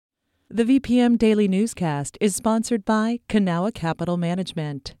The VPM Daily Newscast is sponsored by Kanawha Capital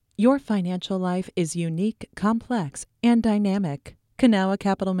Management. Your financial life is unique, complex, and dynamic. Kanawha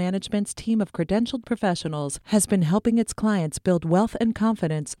Capital Management's team of credentialed professionals has been helping its clients build wealth and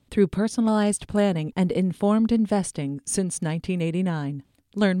confidence through personalized planning and informed investing since 1989.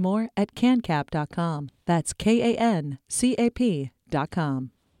 Learn more at cancap.com. That's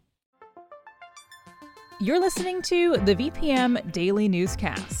KANCAP.com. You're listening to the VPM Daily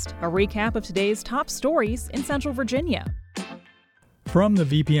Newscast, a recap of today's top stories in Central Virginia. From the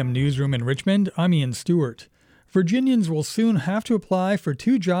VPM Newsroom in Richmond, I'm Ian Stewart. Virginians will soon have to apply for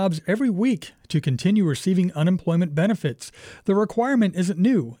 2 jobs every week to continue receiving unemployment benefits. The requirement isn't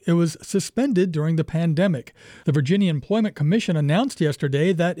new. It was suspended during the pandemic. The Virginia Employment Commission announced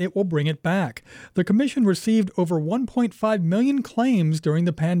yesterday that it will bring it back. The commission received over 1.5 million claims during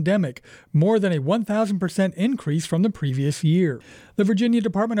the pandemic, more than a 1,000% increase from the previous year. The Virginia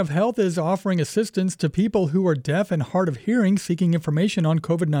Department of Health is offering assistance to people who are deaf and hard of hearing seeking information on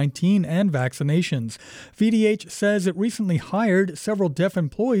COVID-19 and vaccinations. VDH says it recently hired several deaf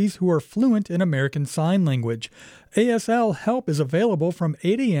employees who are fluent in American Sign Language. ASL help is available from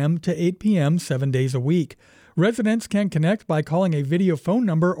 8 a.m. to 8 p.m. 7 days a week. Residents can connect by calling a video phone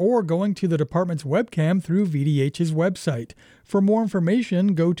number or going to the department's webcam through VDH's website. For more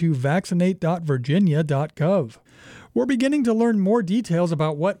information, go to vaccinate.virginia.gov. We're beginning to learn more details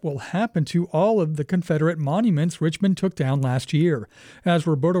about what will happen to all of the Confederate monuments Richmond took down last year. As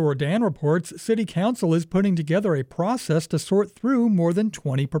Roberto Rodan reports, City Council is putting together a process to sort through more than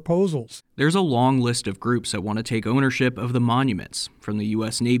 20 proposals. There's a long list of groups that want to take ownership of the monuments, from the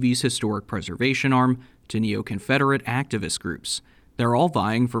U.S. Navy's Historic Preservation Arm to neo-Confederate activist groups. They're all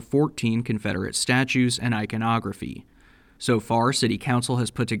vying for 14 Confederate statues and iconography. So far, City Council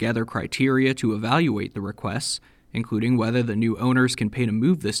has put together criteria to evaluate the requests, including whether the new owners can pay to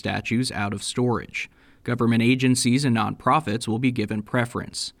move the statues out of storage. Government agencies and nonprofits will be given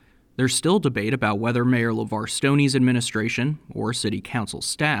preference. There's still debate about whether Mayor LeVar Stoney's administration or City Council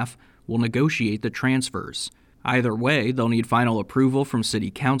staff will negotiate the transfers. Either way, they'll need final approval from City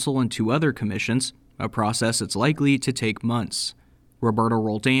Council and 2 other commissions, a process that's likely to take months. Roberto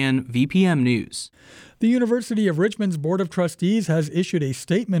Roldan, VPM News. The University of Richmond's Board of Trustees has issued a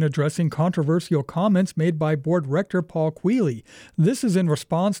statement addressing controversial comments made by Board Rector Paul Quealy. This is in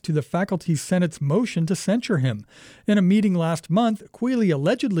response to the Faculty Senate's motion to censure him. In a meeting last month, Quealy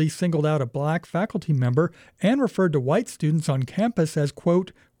allegedly singled out a black faculty member and referred to white students on campus as,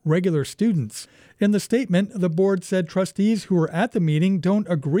 quote, regular students. In the statement, the board said trustees who were at the meeting don't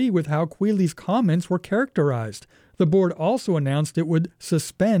agree with how Quealy's comments were characterized. The board also announced it would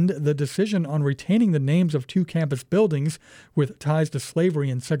suspend the decision on retaining the names of 2 campus buildings with ties to slavery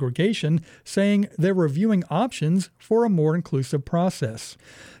and segregation, saying they're reviewing options for a more inclusive process.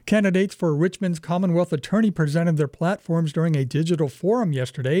 Candidates for Richmond's Commonwealth Attorney presented their platforms during a digital forum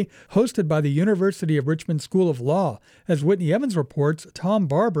yesterday, hosted by the University of Richmond School of Law. As Whitney Evans reports, Tom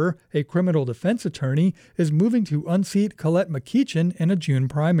Barber, a criminal defense attorney, is moving to unseat Colette McKeachin in a June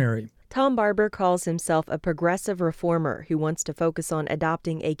primary. Tom Barber calls himself a progressive reformer who wants to focus on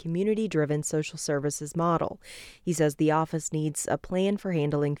adopting a community-driven social services model. He says the office needs a plan for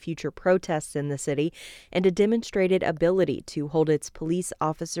handling future protests in the city and a demonstrated ability to hold its police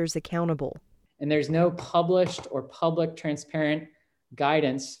officers accountable. And there's no published or public transparent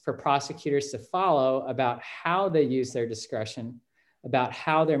guidance for prosecutors to follow about how they use their discretion, about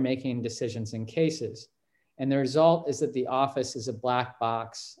how they're making decisions in cases. And the result is that the office is a black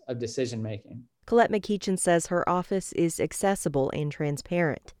box of decision-making. Colette McKeachin says her office is accessible and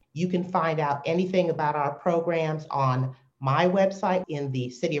transparent. You can find out anything about our programs on my website, in the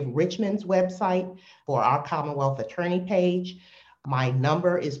City of Richmond's website for our Commonwealth Attorney page. My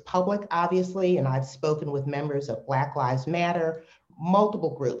number is public, obviously, and I've spoken with members of Black Lives Matter,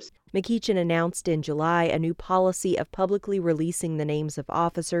 multiple groups. McKeachin announced in July a new policy of publicly releasing the names of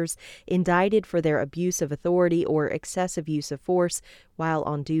officers indicted for their abuse of authority or excessive use of force while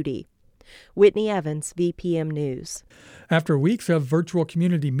on duty. Whitney Evans, VPM News. After weeks of virtual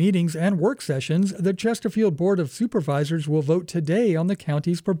community meetings and work sessions, the Chesterfield Board of Supervisors will vote today on the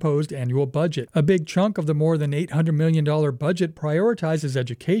county's proposed annual budget. A big chunk of the more than $800 million budget prioritizes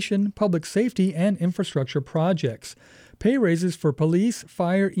education, public safety, and infrastructure projects. Pay raises for police,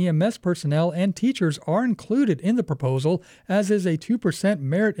 fire, EMS personnel, and teachers are included in the proposal, as is a 2%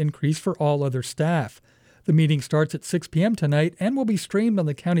 merit increase for all other staff. The meeting starts at 6 p.m. tonight and will be streamed on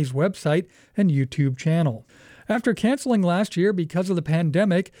the county's website and YouTube channel. After canceling last year because of the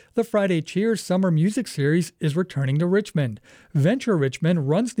pandemic, the Friday Cheers Summer Music Series is returning to Richmond. Venture Richmond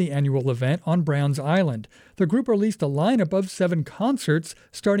runs the annual event on Browns Island. The group released a lineup of 7 concerts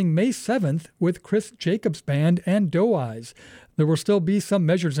starting May 7th with Chris Jacobs Band and Doe Eyes. There will still be some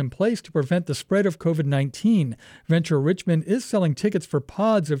measures in place to prevent the spread of COVID-19. Venture Richmond is selling tickets for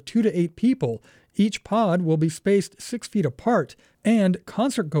pods of 2 to 8 people. Each pod will be spaced 6 feet apart, and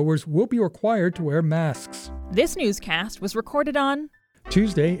concertgoers will be required to wear masks. This newscast was recorded on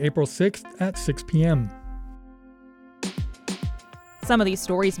Tuesday, April 6th at 6 p.m. Some of these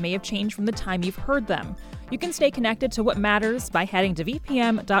stories may have changed from the time you've heard them. You can stay connected to what matters by heading to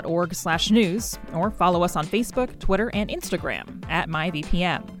vpm.org/news or follow us on Facebook, Twitter, and Instagram at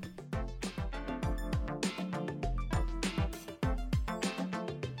MyVPM.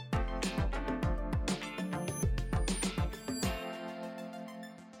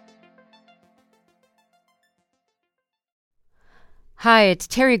 Hi, it's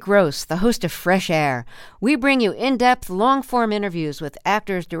Terry Gross, the host of Fresh Air. We bring you in-depth, long-form interviews with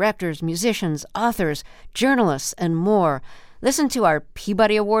actors, directors, musicians, authors, journalists, and more. Listen to our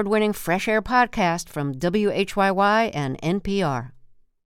Peabody Award-winning Fresh Air podcast from WHYY and NPR.